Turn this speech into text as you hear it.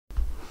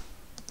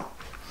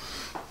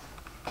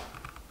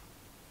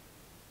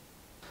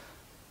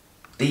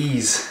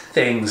These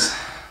things,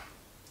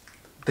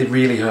 they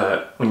really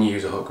hurt when you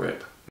use a hook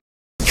grip.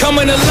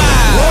 Coming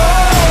alive!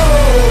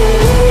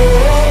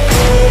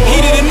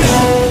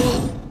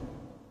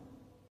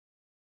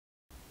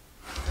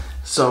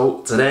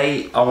 So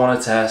today I want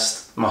to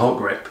test my hook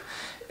grip.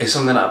 It's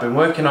something that I've been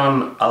working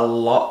on a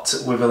lot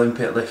with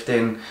Olympic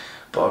lifting,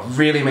 but a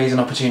really amazing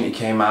opportunity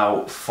came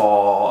out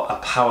for a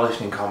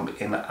powerlifting comp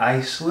in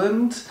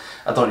Iceland.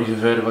 I don't know if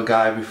you've heard of a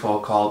guy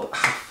before called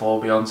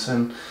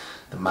Hafthors,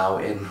 the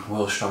mountain,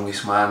 world's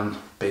strongest man,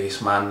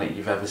 biggest man that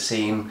you've ever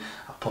seen.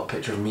 I'll put a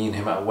picture of me and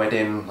him at a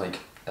wedding, like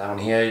down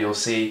here you'll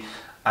see.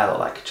 I look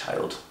like a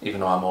child, even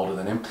though I'm older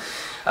than him.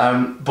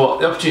 But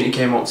the opportunity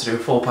came up to do a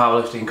full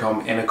powerlifting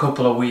comp in a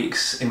couple of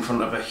weeks in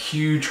front of a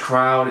huge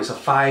crowd. It's a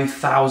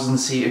 5,000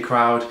 seater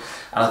crowd,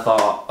 and I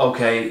thought,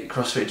 okay,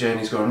 CrossFit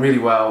journey's going really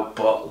well,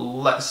 but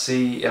let's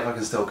see if I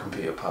can still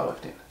compete at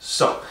powerlifting.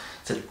 So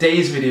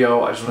today's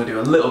video, I just want to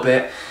do a little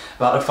bit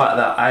about the fact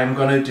that I'm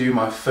going to do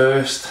my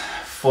first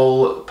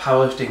full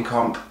powerlifting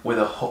comp with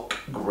a hook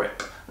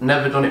grip.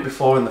 Never done it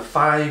before in the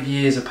 5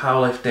 years of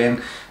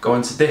powerlifting,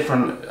 going to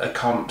different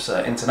comps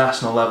at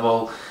international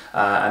level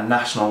and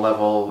national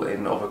level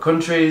in other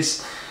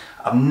countries.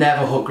 I've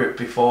never hook gripped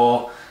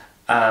before,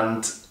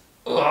 and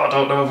I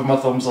don't know if my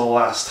thumbs will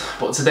last.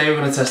 But today we're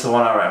going to test the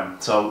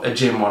 1RM, so a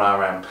gym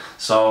 1RM.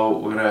 So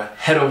we're going to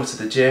head over to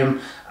the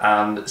gym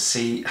and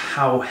see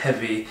how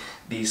heavy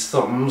these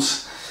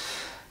thumbs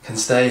can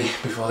stay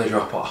before they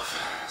drop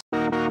off.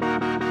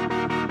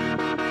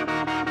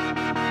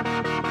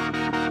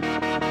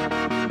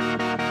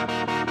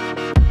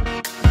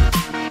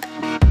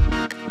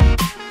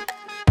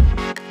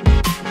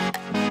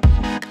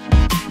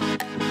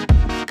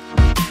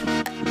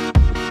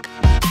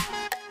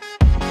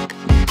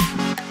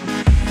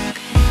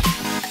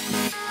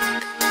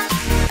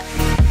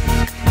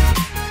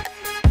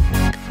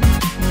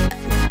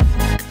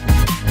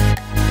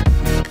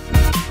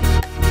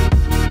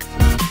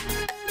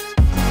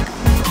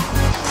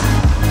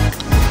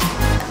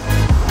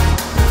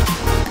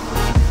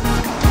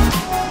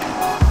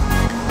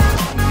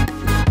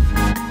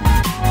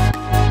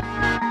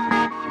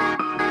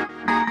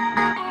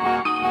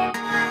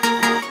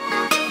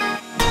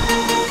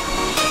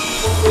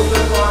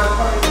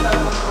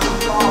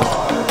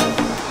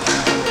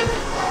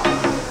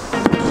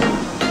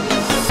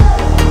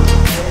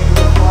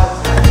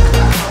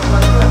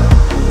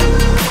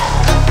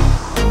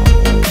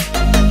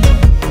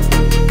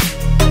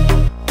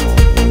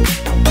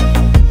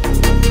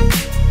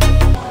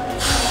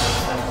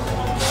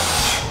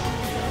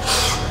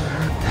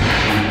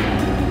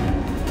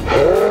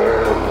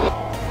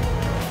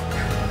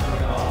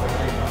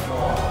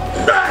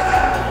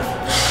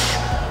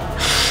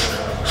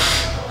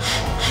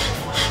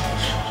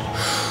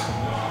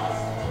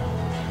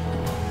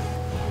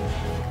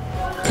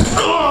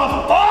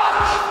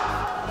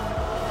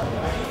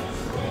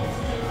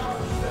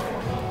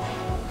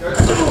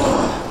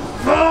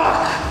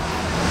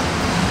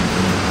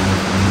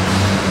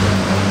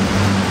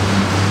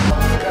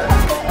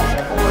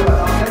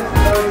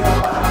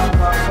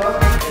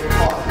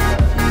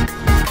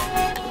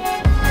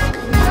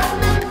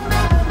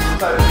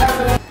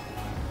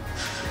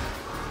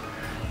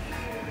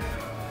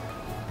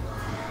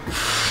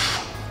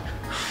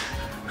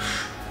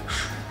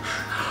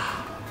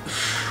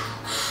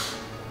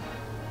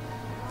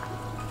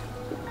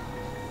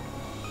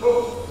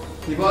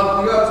 Keep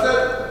on, you got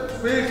step,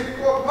 speed,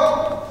 go,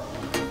 pump.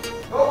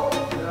 Oh,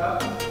 yeah.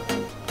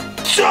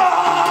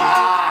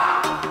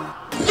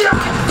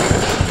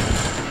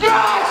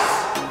 Yes!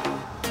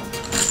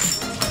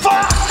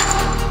 Fuck!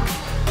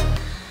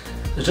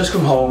 I just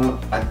come home,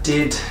 I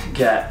did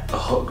get a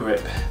hook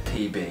grip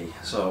PB,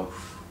 so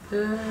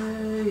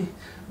yay!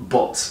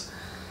 But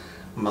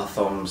my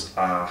thumbs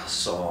are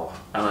sore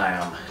and I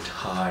am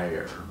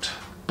tired.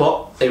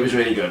 But it was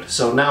really good.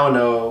 So now I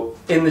know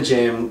in the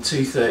gym,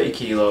 230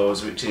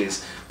 kilos, which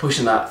is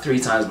pushing that 3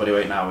 times body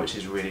weight now, which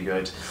is really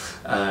good.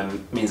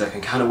 Means I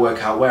can kind of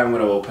work out where I'm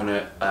going to open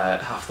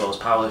at Hafthors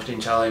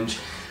Powerlifting Challenge.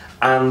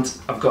 And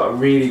I've got a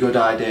really good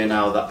idea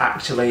now that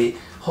actually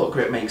hook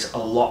grip makes a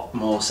lot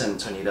more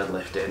sense when you're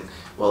deadlifting.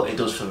 Well, it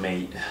does for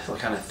me.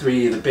 Like kind of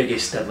 3 of the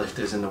biggest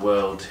deadlifters in the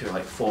world who are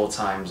like 4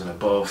 times and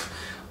above,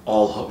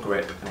 all hook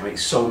grip, and it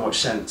makes so much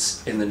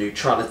sense in the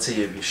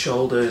neutrality of your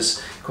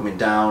shoulders coming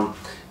down.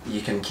 You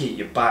can keep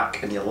your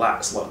back and your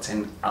lats locked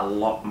in a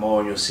lot more,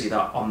 and you'll see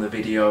that on the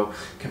video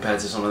compared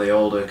to some of the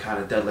older kind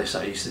of deadlifts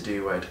that I used to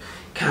do where I'd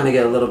kind of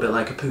get a little bit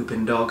like a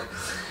pooping dog.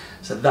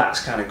 So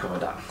that's kind of covered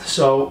that.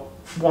 So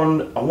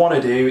one I want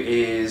to do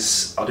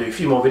is I'll do a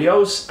few more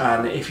videos,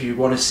 and if you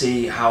want to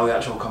see how the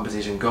actual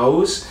competition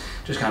goes,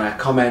 just kind of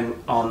comment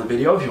on the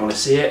video if you want to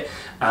see it,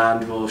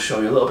 and we'll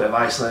show you a little bit of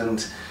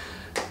Iceland,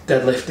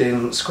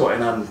 deadlifting,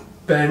 squatting and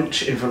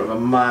bench in front of a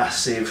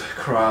massive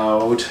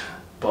crowd,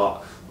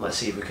 but let's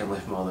see if we can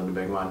lift more than the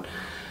big man.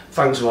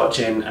 Thanks for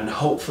watching, and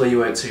hopefully you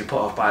weren't too put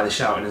off by the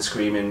shouting and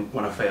screaming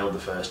when I failed the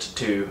first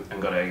 2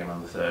 and got it again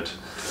on the 3rd.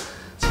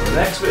 So the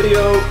next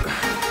video